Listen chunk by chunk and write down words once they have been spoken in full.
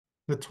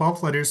The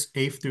 12 letters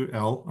A through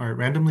L are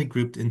randomly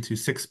grouped into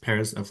 6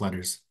 pairs of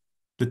letters.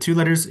 The 2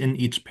 letters in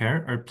each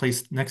pair are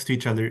placed next to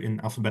each other in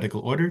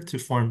alphabetical order to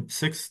form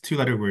 6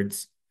 two-letter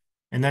words,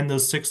 and then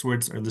those 6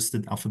 words are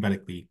listed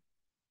alphabetically.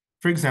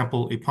 For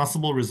example, a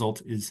possible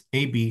result is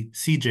AB,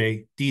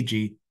 CJ,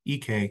 DG,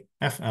 EK,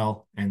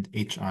 FL, and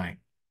HI.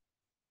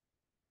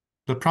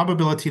 The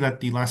probability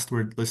that the last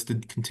word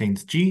listed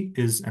contains G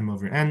is M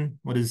over N.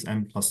 What is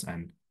M plus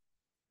N?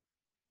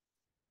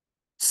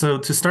 So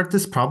to start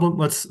this problem,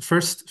 let's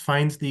first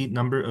find the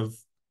number of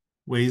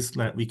ways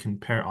that we can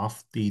pair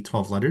off the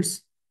 12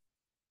 letters.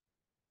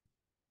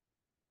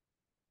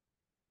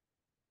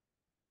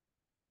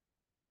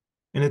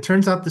 And it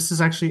turns out this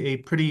is actually a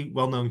pretty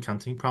well-known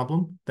counting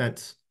problem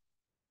that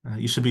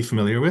you should be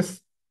familiar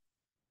with.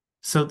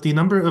 So the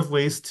number of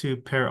ways to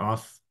pair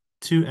off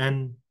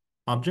 2n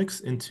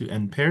objects into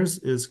n pairs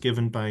is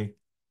given by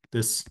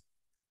this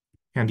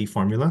handy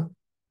formula,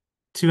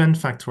 2n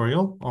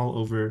factorial all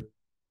over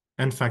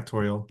n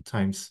factorial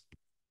times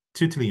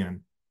 2 to the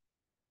n.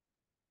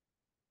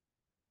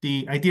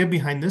 The idea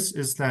behind this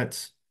is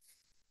that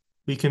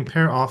we can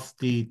pair off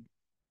the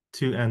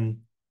 2n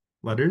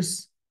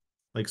letters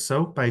like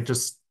so by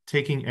just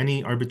taking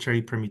any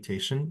arbitrary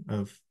permutation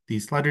of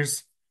these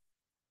letters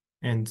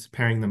and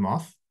pairing them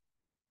off.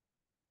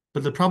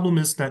 But the problem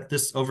is that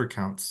this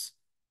overcounts.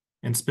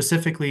 And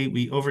specifically,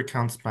 we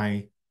overcount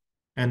by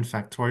n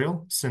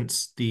factorial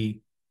since the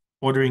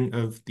ordering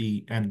of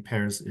the n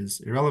pairs is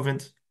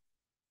irrelevant.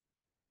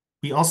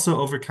 We also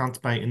overcount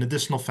by an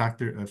additional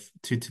factor of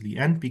 2 to the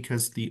n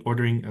because the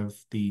ordering of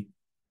the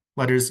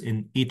letters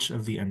in each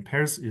of the n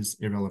pairs is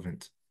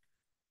irrelevant.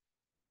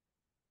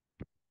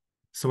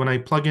 So when I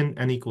plug in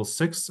n equals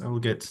 6, I will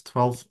get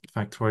 12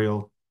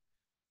 factorial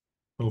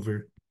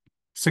over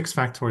 6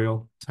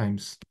 factorial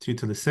times 2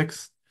 to the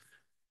 6th.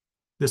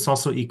 This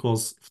also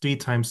equals 3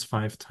 times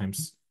 5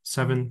 times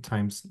 7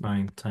 times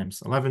 9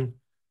 times 11.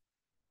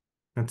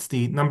 That's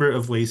the number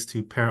of ways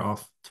to pair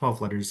off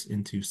 12 letters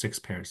into 6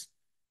 pairs.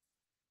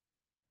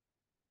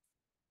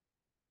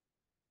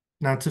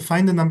 Now, to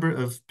find the number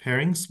of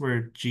pairings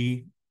where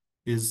G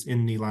is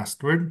in the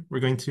last word, we're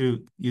going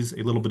to use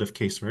a little bit of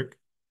casework.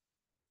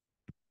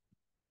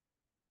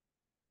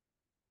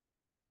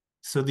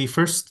 So the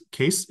first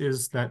case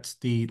is that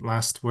the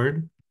last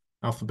word,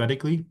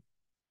 alphabetically,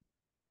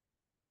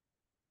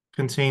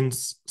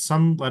 contains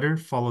some letter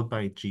followed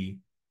by G,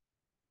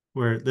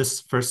 where this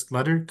first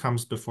letter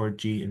comes before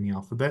G in the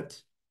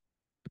alphabet.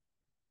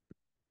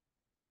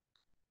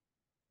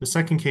 The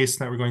second case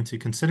that we're going to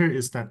consider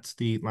is that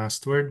the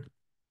last word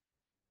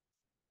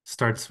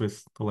starts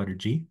with the letter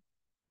G.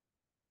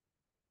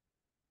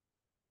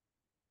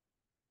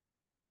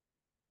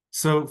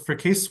 So for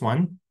case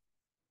 1,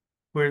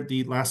 where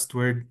the last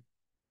word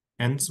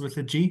ends with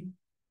a G,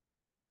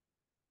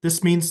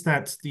 this means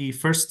that the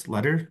first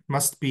letter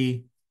must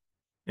be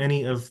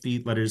any of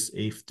the letters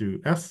A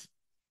through F.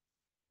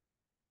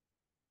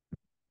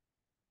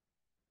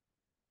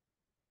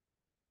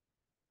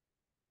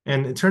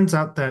 And it turns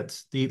out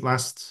that the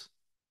last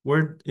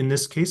word in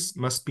this case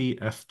must be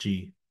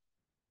FG.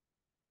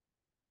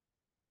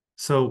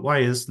 So why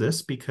is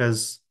this?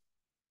 Because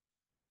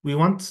we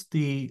want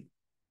the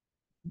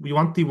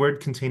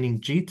word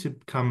containing G to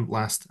come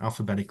last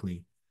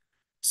alphabetically.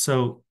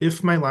 So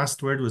if my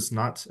last word was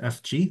not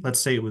FG,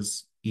 let's say it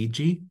was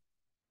EG,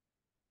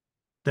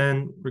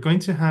 then we're going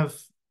to have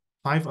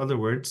 5 other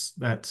words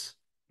that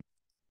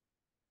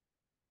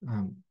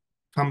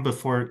come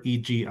before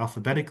EG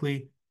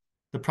alphabetically.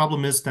 The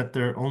problem is that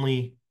there are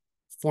only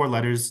 4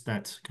 letters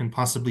that can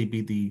possibly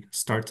be the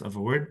start of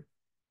a word.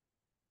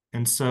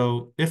 And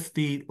so if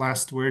the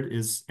last word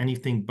is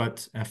anything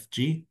but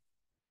FG,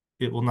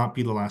 it will not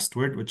be the last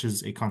word, which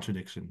is a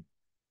contradiction.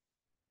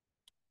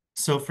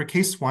 So for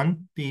case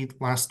 1, the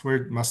last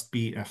word must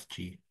be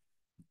FG.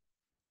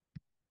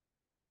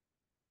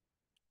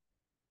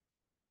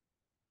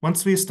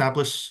 Once we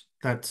establish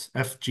that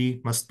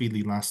FG must be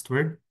the last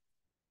word,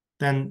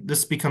 then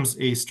this becomes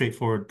a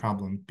straightforward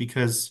problem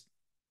because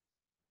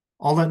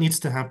all that needs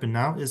to happen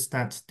now is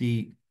that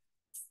the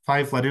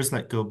 5 letters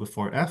that go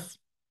before F,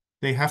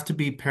 they have to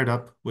be paired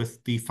up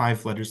with the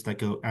 5 letters that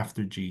go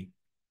after G.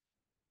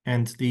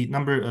 And the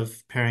number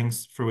of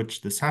pairings for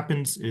which this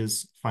happens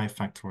is 5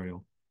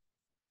 factorial.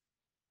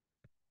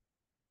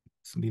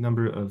 So the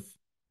number of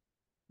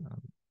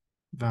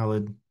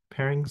valid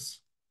pairings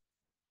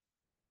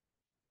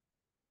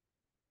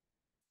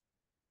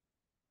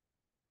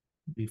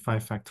would be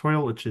 5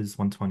 factorial, which is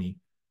 120.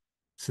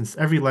 Since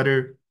every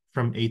letter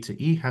from A to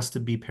E has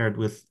to be paired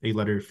with a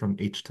letter from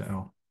H to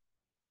L.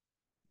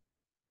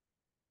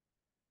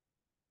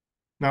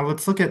 Now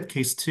let's look at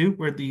case 2,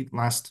 where the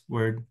last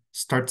word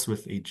starts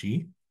with a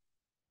G.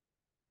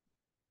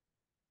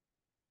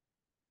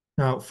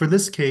 Now for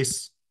this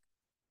case,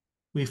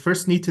 we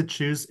first need to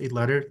choose a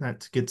letter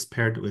that gets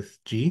paired with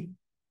G.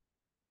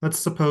 Let's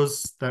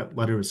suppose that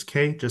letter is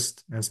K,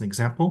 just as an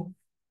example.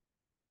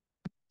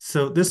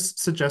 So this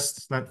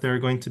suggests that there are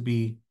going to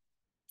be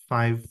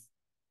 5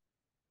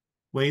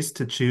 ways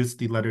to choose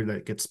the letter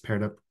that gets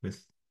paired up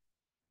with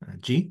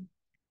G.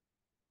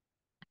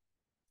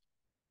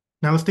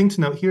 Now, the thing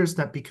to note here is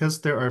that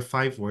because there are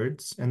 5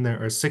 words and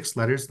there are 6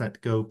 letters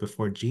that go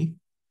before G,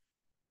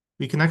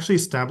 we can actually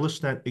establish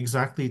that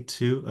exactly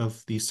 2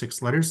 of these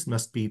 6 letters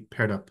must be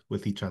paired up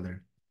with each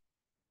other.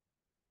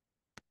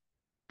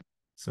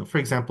 So for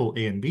example,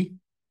 A and B.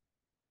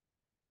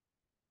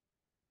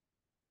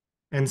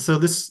 And so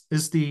this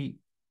is the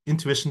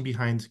intuition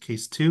behind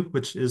case 2,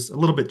 which is a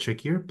little bit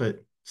trickier,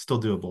 but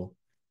still doable.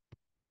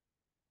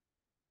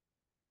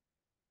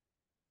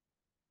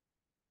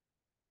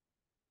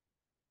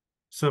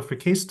 So for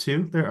case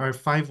 2, there are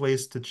 5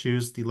 ways to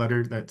choose the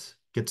letter that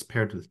gets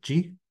paired with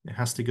G. It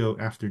has to go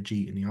after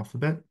G in the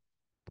alphabet.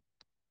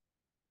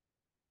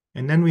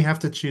 And then we have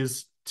to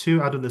choose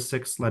 2 out of the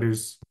 6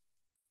 letters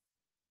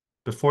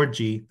before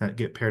G that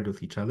get paired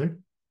with each other.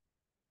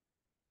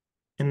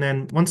 And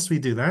then once we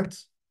do that,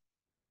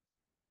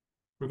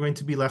 we're going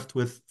to be left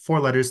with 4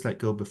 letters that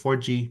go before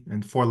G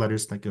and 4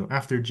 letters that go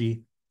after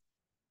G.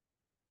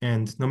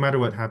 And no matter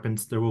what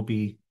happens, there will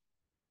be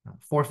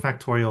 4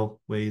 factorial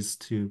ways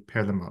to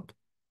pair them up.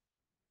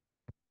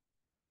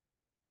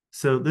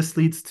 So this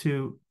leads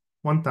to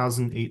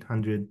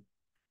 1,800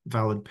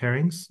 valid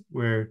pairings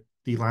where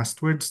the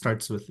last word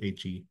starts with a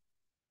G.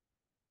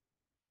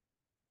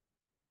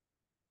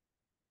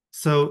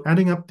 So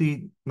adding up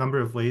the number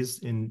of ways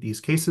in these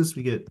cases,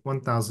 we get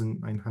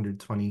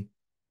 1,920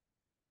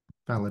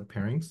 valid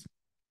pairings.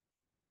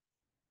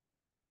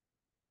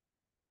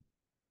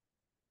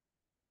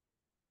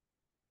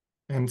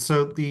 And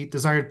so the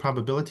desired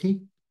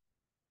probability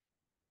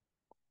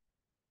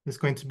is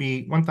going to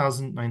be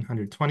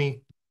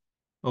 1,920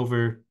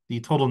 over the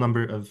total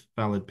number of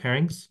valid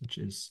pairings, which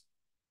is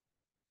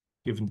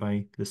given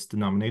by this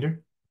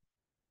denominator.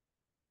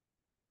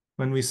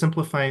 When we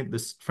simplify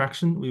this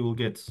fraction, we will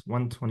get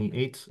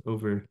 128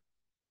 over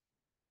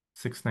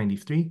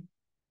 693,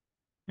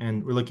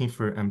 and we're looking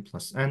for m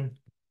plus n.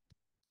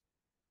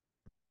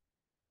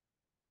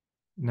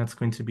 And that's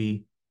going to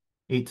be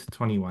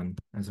 821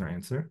 as our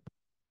answer.